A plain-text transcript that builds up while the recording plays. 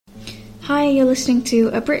Hi, you're listening to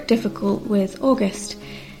A Brit Difficult with August.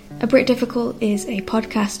 A Brit Difficult is a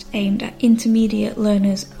podcast aimed at intermediate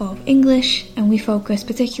learners of English, and we focus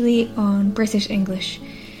particularly on British English.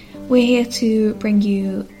 We're here to bring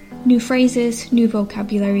you new phrases, new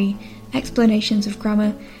vocabulary, explanations of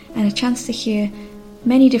grammar, and a chance to hear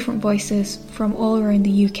many different voices from all around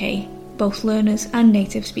the UK, both learners and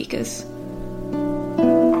native speakers.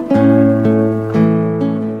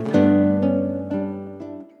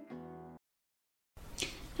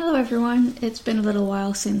 Hello everyone, it's been a little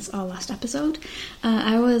while since our last episode.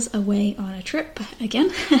 I was away on a trip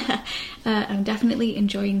again. I'm definitely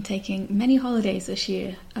enjoying taking many holidays this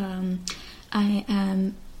year. I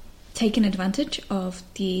am taking advantage of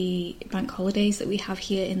the bank holidays that we have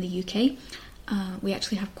here in the UK. We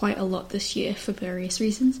actually have quite a lot this year for various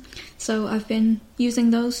reasons. So I've been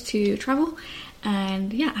using those to travel,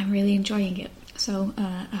 and yeah, I'm really enjoying it. So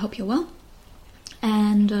I hope you're well.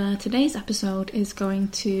 And today's episode is going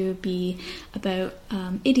to be about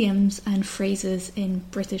idioms and phrases in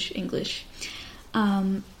British English.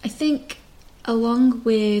 I think along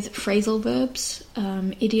with phrasal verbs,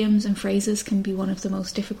 idioms and phrases can be one of the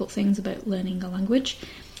most difficult things about learning a language.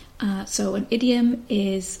 So an idiom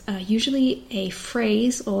is usually a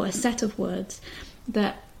phrase or a set of words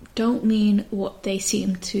that don't mean what they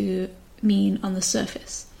seem to mean on the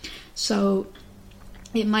surface. So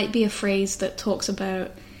it might be a phrase that talks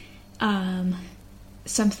about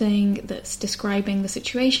something that's describing the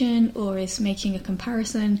situation or is making a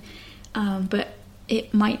comparison, but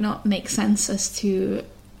it might not make sense as to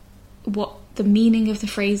what the meaning of the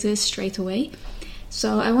phrase is straight away.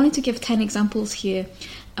 So I wanted to give 10 examples here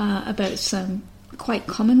about some quite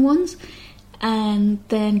common ones, and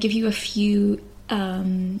then give you a few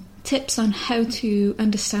tips on how to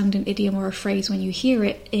understand an idiom or a phrase when you hear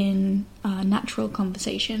it in natural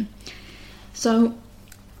conversation. So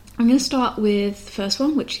I'm going to start with the first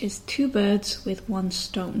one, which is two birds with one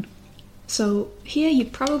stone. So here you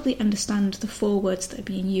probably understand the four words that are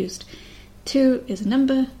being used. Two is a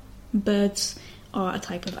number, birds are a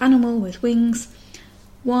type of animal with wings,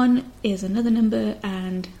 one is another number,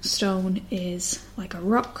 and stone is like a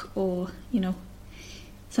rock or,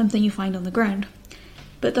 something you find on the ground.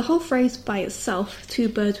 But the whole phrase by itself, two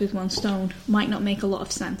birds with one stone, might not make a lot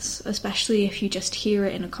of sense, especially if you just hear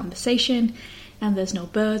it in a conversation and there's no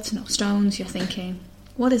birds, no stones. You're thinking,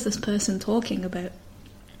 what is this person talking about?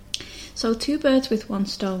 So two birds with one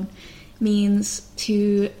stone means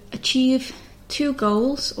to achieve two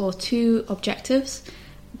goals or two objectives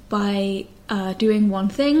by doing one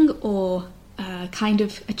thing or kind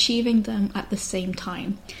of achieving them at the same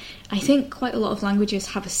time. I think quite a lot of languages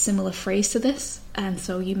have a similar phrase to this, and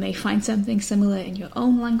so you may find something similar in your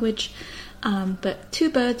own language, but two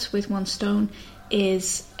birds with one stone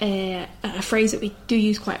is a phrase that we do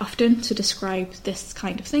use quite often to describe this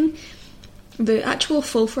kind of thing. The actual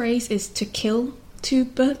full phrase is to kill two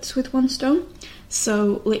birds with one stone,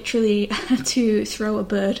 so literally to throw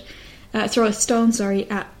a stone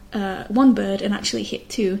at one bird and actually hit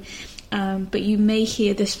two. But you may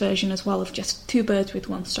hear this version as well of just two birds with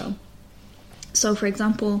one stone. So, for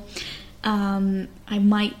example, I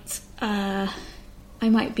might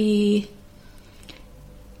be,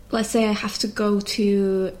 let's say I have to go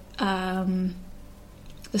to the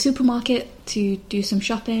supermarket to do some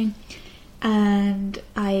shopping, and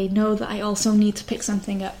I know that I also need to pick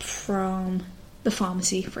something up from the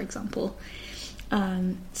pharmacy, for example.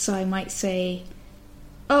 So I might say,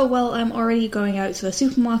 oh, well, I'm already going out to the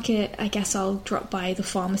supermarket, I guess I'll drop by the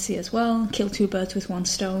pharmacy as well, kill two birds with one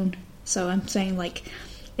stone. So I'm saying, like,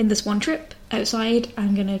 in this one trip outside,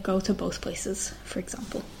 I'm going to go to both places, for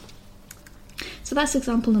example. So that's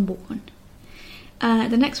example number one.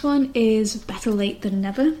 The next one is better late than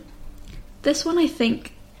never. This one I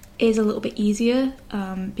think is a little bit easier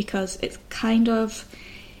because it kind of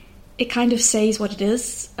says what it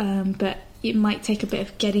is, but it might take a bit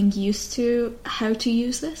of getting used to how to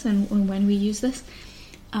use this and when we use this.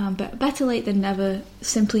 But better late than never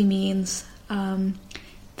simply means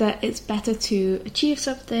that it's better to achieve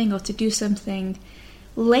something or to do something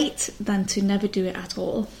late than to never do it at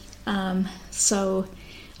all. So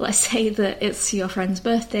let's say that it's your friend's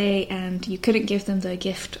birthday and you couldn't give them the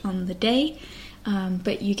gift on the day,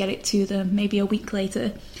 but you get it to them maybe a week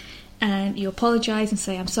later, and you apologise and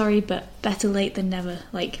say, I'm sorry, but better late than never.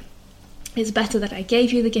 Like, it's better that I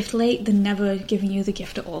gave you the gift late than never giving you the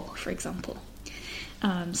gift at all, for example.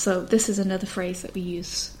 So this is another phrase that we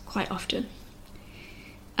use quite often.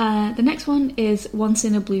 The next one is once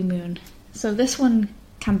in a blue moon. So this one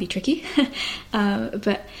can be tricky,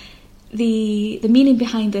 but the meaning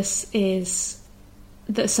behind this is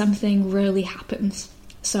that something rarely happens.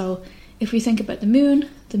 So if we think about the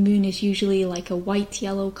moon is usually like a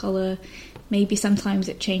white-yellow colour. Maybe sometimes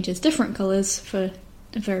it changes different colours for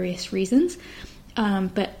various reasons.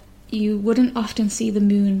 But you wouldn't often see the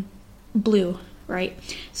moon blue, right?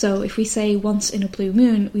 So if we say once in a blue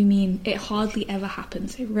moon, we mean it hardly ever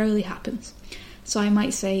happens. It rarely happens. So I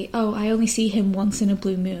might say, oh, I only see him once in a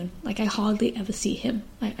blue moon. Like, I hardly ever see him.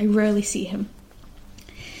 I rarely see him.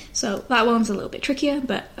 So that one's a little bit trickier,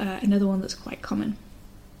 but another one that's quite common.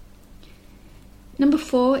 Number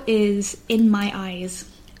 4 is in my eyes.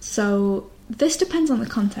 So this depends on the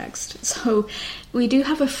context. So we do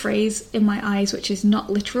have a phrase in my eyes which is not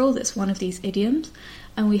literal, that's one of these idioms.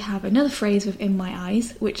 And we have another phrase with in my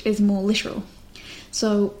eyes which is more literal.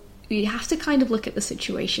 So you have to kind of look at the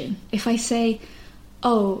situation. If I say,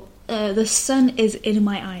 oh, the sun is in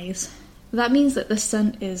my eyes, that means that the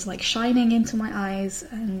sun is like shining into my eyes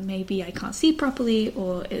and maybe I can't see properly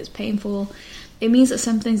or it's painful. It means that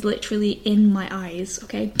something's literally in my eyes,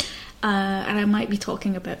 okay? And I might be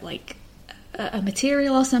talking about like a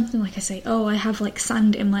material or something, like I say, oh, I have like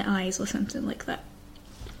sand in my eyes or something like that.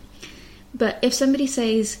 But if somebody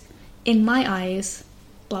says, in my eyes,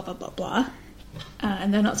 blah, blah, blah, blah,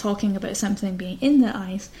 and they're not talking about something being in their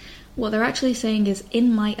eyes, what they're actually saying is,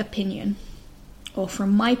 in my opinion, or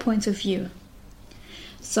from my point of view.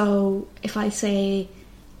 So if I say,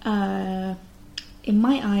 in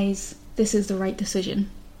my eyes, this is the right decision,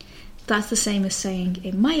 that's the same as saying,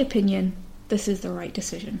 in my opinion, this is the right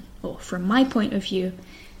decision. Or from my point of view,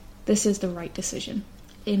 this is the right decision,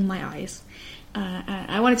 in my eyes.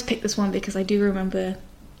 I wanted to pick this one because I do remember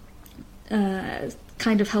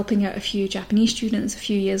kind of helping out a few Japanese students a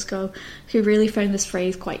few years ago who really found this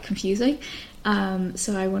phrase quite confusing.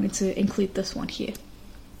 So I wanted to include this one here.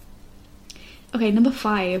 Okay, number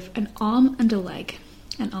 5, an arm and a leg.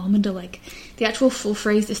 An arm and a leg. The actual full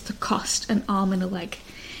phrase is to cost an arm and a leg.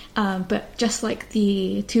 But just like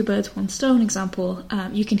the 2 birds, 1 stone example,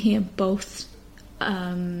 you can hear both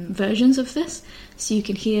versions of this. So you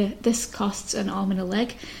can hear this costs an arm and a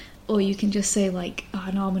leg, or you can just say like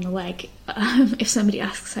an arm and a leg if somebody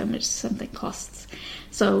asks how much something costs.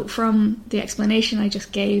 So from the explanation I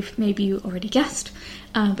just gave, maybe you already guessed,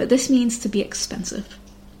 but this means to be expensive,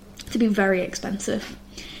 to be very expensive.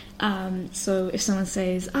 So if someone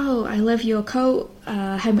says, oh, I love your coat,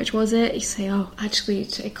 how much was it? You say, oh, actually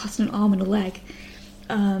it cost an arm and a leg.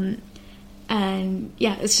 And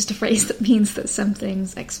yeah, it's just a phrase that means that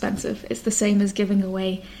something's expensive. It's the same as giving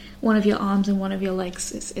away one of your arms and one of your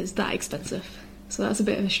legs is that expensive. So that's a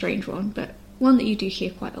bit of a strange one, but one that you do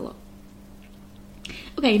hear quite a lot.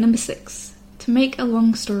 Okay, number 6, to make a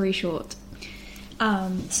long story short.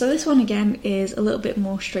 So this one again is a little bit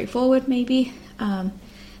more straightforward maybe.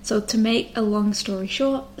 So to make a long story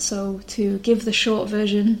short, so to give the short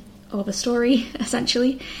version of a story,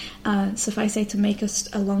 essentially. So if I say to make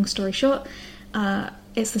a long story short,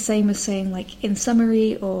 it's the same as saying like in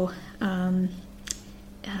summary, or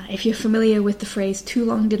if you're familiar with the phrase too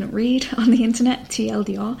long didn't read on the internet,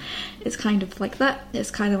 TLDR, it's kind of like that.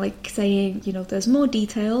 It's kind of like saying, you know, there's more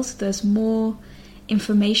details, there's more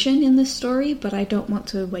information in this story, but I don't want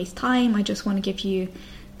to waste time, I just want to give you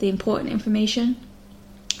the important information.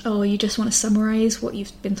 Or you just want to summarize what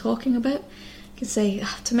you've been talking about. You can say,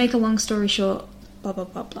 to make a long story short, blah blah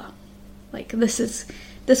blah blah. Like this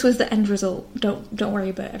was the end result. Don't worry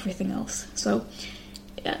about everything else. So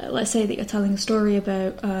let's say that you're telling a story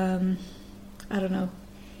about I don't know,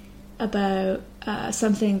 about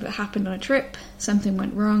something that happened on a trip. Something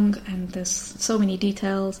went wrong, and there's so many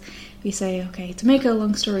details. You say, okay, to make a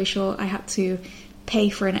long story short, I had to pay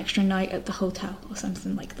for an extra night at the hotel or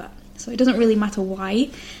something like that. So it doesn't really matter why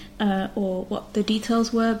or what the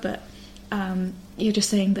details were, but you're just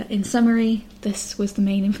saying that in summary, this was the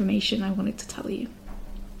main information I wanted to tell you.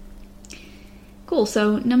 Cool,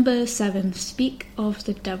 so number 7, speak of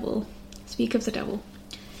the devil. Speak of the devil.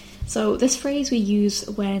 So this phrase we use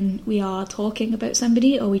when we are talking about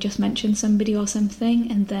somebody, or we just mention somebody or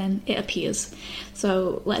something, and then it appears.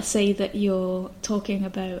 So let's say that you're talking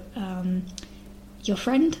about your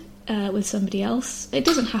friend with somebody else. It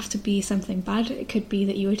doesn't have to be something bad. It could be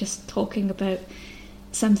that you were just talking about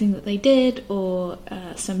something that they did, or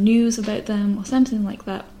some news about them, or something like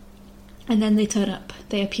that. And then they turn up,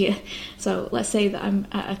 they appear. So let's say that I'm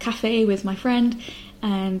at a cafe with my friend,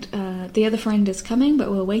 and the other friend is coming, but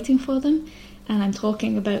we're waiting for them, and I'm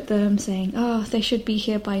talking about them, saying, oh, they should be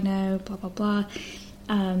here by now, blah, blah, blah.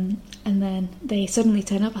 And then they suddenly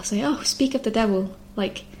turn up. I'll say, oh, speak of the devil.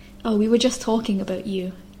 Like, oh, we were just talking about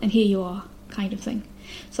you, and here you are, kind of thing.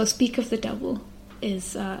 So speak of the devil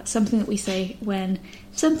is something that we say when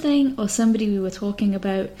something or somebody we were talking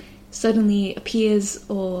about suddenly appears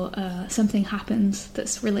or something happens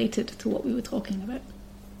that's related to what we were talking about.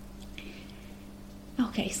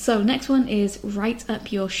 Okay, so next one is right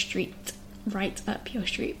up your street. Right up your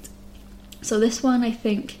street. So this one I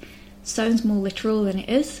think sounds more literal than it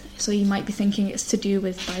is. So you might be thinking it's to do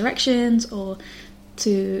with directions or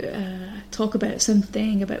to talk about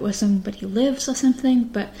something, about where somebody lives or something,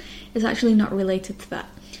 but it's actually not related to that.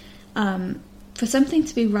 For something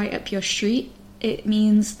to be right up your street, it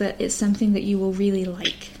means that it's something that you will really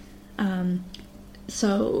like.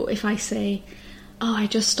 So if I say, oh, I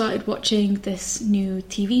just started watching this new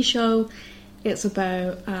TV show, it's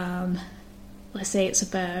about, let's say it's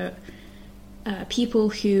about people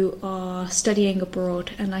who are studying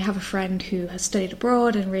abroad, and I have a friend who has studied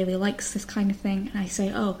abroad and really likes this kind of thing, and I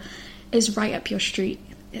say, oh, it's right up your street.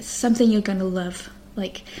 It's something you're going to love.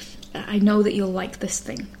 Like, I know that you'll like this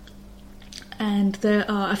thing. And there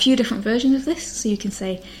are a few different versions of this, so you can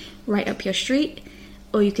say right up your street,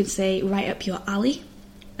 or you can say right up your alley.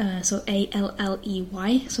 So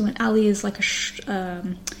A-L-L-E-Y. So an alley is like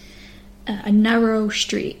a narrow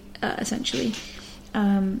street, essentially.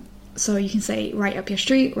 So you can say right up your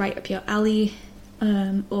street, right up your alley,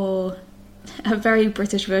 or a very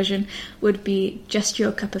British version would be just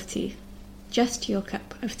your cup of tea. Just your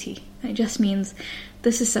cup of tea. And it just means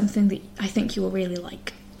this is something that I think you will really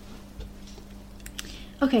like.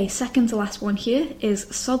 Okay, second to last one here is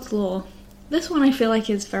sod's law. This one I feel like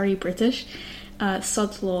is very British.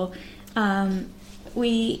 Sod's law.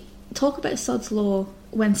 We talk about sod's law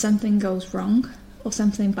when something goes wrong or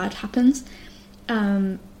something bad happens,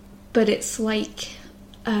 but it's like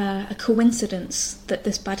a coincidence that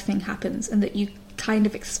this bad thing happens and that you kind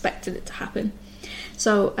of expected it to happen.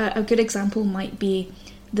 So a good example might be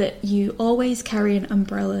that you always carry an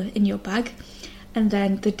umbrella in your bag, and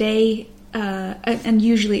then the day, and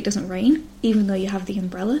usually it doesn't rain, even though you have the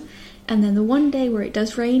umbrella. And then the one day where it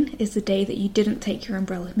does rain is the day that you didn't take your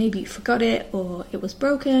umbrella. Maybe you forgot it, or it was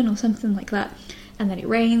broken, or something like that. And then it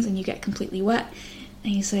rains and you get completely wet.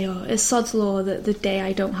 And you say, oh, it's sod's law that the day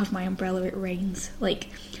I don't have my umbrella, it rains. Like,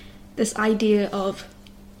 this idea of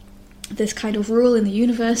this kind of rule in the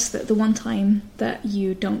universe that the one time that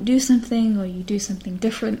you don't do something, or you do something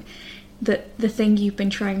different, that the thing you've been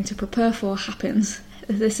trying to prepare for happens.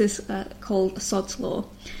 This is called sod's law.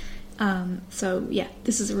 So yeah,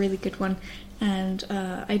 this is a really good one, and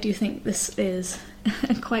I do think this is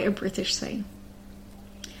quite a British saying.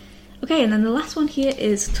 Okay, and then the last one here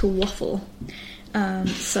is to waffle.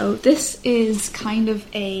 So this is kind of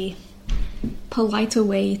a politer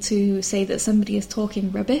way to say that somebody is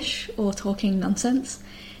talking rubbish or talking nonsense,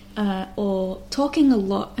 or talking a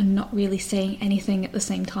lot and not really saying anything at the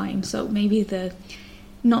same time. So maybe they're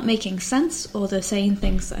not making sense, or they're saying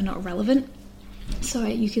things that are not relevant. So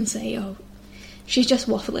you can say, oh, she's just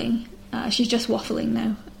waffling. She's just waffling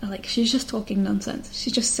now. Like, she's just talking nonsense.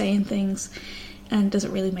 She's just saying things and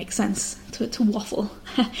doesn't really make sense to waffle.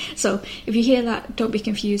 So if you hear that, don't be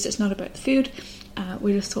confused. It's not about the food.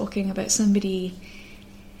 We're just talking about somebody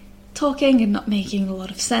talking and not making a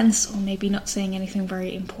lot of sense, or maybe not saying anything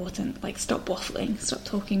very important. Like, stop waffling. Stop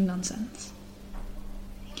talking nonsense.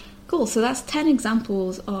 Cool, so that's 10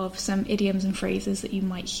 examples of some idioms and phrases that you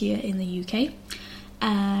might hear in the UK.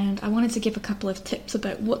 And I wanted to give a couple of tips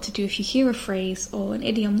about what to do if you hear a phrase or an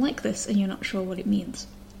idiom like this and you're not sure what it means.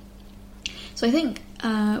 So I think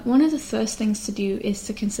one of the first things to do is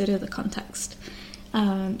to consider the context.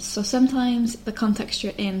 So sometimes the context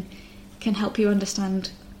you're in can help you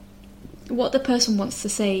understand what the person wants to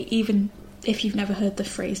say, even if you've never heard the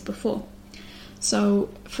phrase before. So,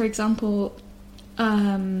 for example,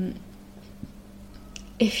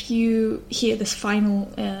 if you hear this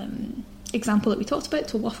final example that we talked about,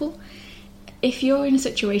 to waffle, if you're in a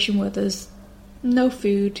situation where there's no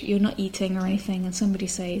food, you're not eating or anything, and somebody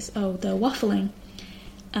says, oh, they're waffling,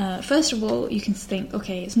 first of all, you can think,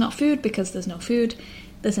 okay, it's not food because there's no food.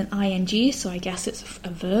 There's an ing, so I guess it's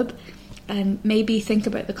a verb. And maybe think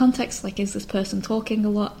about the context, like, is this person talking a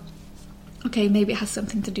lot? Okay, maybe it has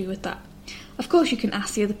something to do with that. Of course, you can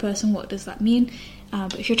ask the other person, what does that mean?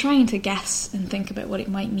 But if you're trying to guess and think about what it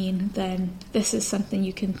might mean, then this is something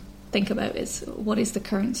you can think about, is what is the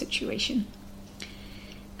current situation.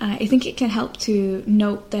 I think it can help to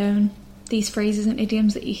note down these phrases and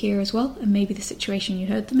idioms that you hear as well, and maybe the situation you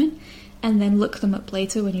heard them in, and then look them up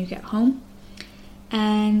later when you get home.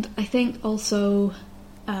 And I think also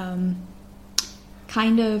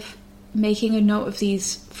kind of making a note of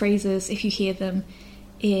these phrases if you hear them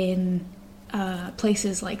in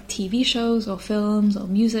places like TV shows or films or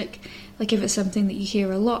music. Like, if it's something that you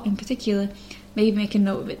hear a lot in particular, maybe make a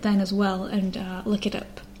note of it then as well, and look it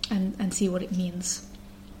up and see what it means.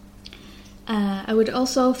 I would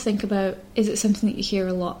also think about, is it something that you hear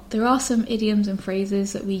a lot? There are some idioms and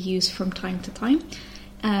phrases that we use from time to time,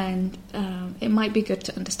 and it might be good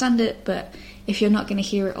to understand it, but if you're not going to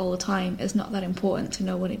hear it all the time, it's not that important to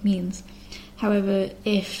know what it means. However,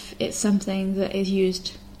 if it's something that is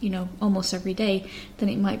used, almost every day, then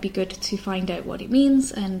it might be good to find out what it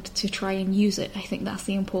means and to try and use it. I think that's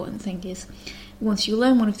the important thing, is once you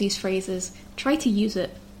learn one of these phrases, try to use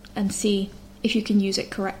it and see if you can use it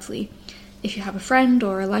correctly. If you have a friend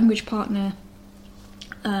or a language partner,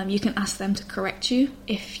 you can ask them to correct you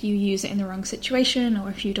if you use it in the wrong situation, or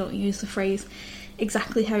if you don't use the phrase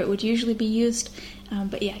exactly how it would usually be used.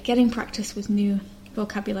 But yeah, getting practice with new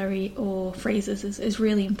vocabulary or phrases is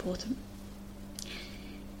really important.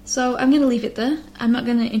 So I'm going to leave it there. I'm not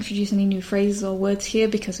going to introduce any new phrases or words here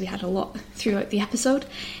because we had a lot throughout the episode.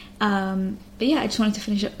 But yeah, I just wanted to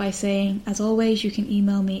finish up by saying, as always, you can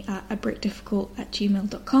email me at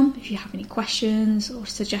britdifficult@gmail.com if you have any questions or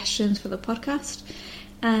suggestions for the podcast.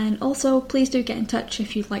 And also, please do get in touch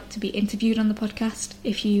if you'd like to be interviewed on the podcast.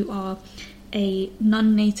 If you are a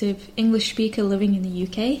non-native English speaker living in the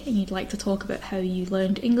UK and you'd like to talk about how you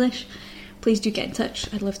learned English, please do get in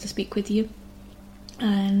touch. I'd love to speak with you.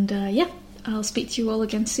 And I'll speak to you all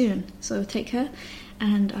again soon. So take care,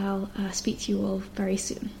 and I'll speak to you all very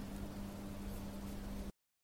soon.